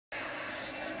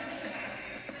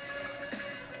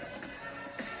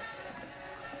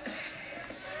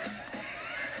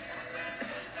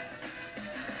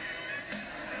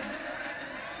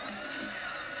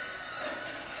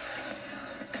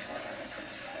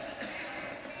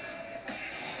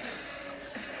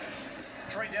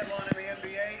Trade deadline in the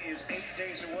NBA is 8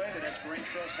 days away. The Nets Brain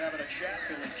Trust having a chat.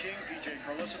 Billy King, PJ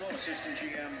Carlissimo, assistant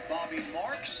GM Bobby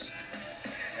Marks,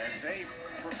 as they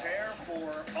prepare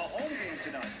for a home game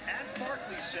tonight at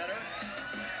Barclays Center.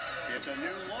 It's a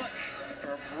new look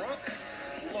for Brook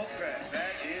Lopez.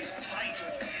 That is tight.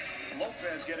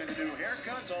 Lopez getting the new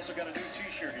haircuts, also got a new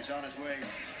t-shirt. He's on his way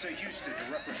to Houston to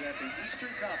represent the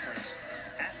Eastern Conference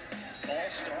at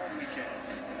All-Star Weekend.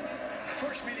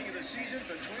 First meeting of the season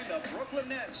between the Brooklyn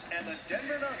Nets and the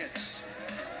Denver Nuggets.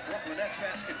 Brooklyn Nets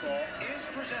basketball is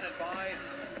presented by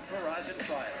Verizon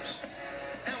Fios.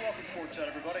 And welcome courtside,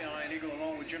 everybody. Ian Eagle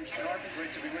along with Jim Spanarkin. Great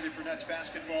to be with you for Nets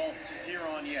basketball here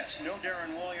on Yes. No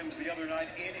Deron Williams the other night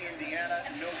in Indiana.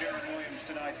 No Deron Williams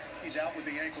tonight. He's out with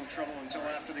the ankle trouble until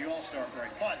after the All-Star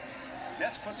break. But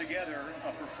Nets put together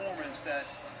a performance that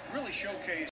really showcased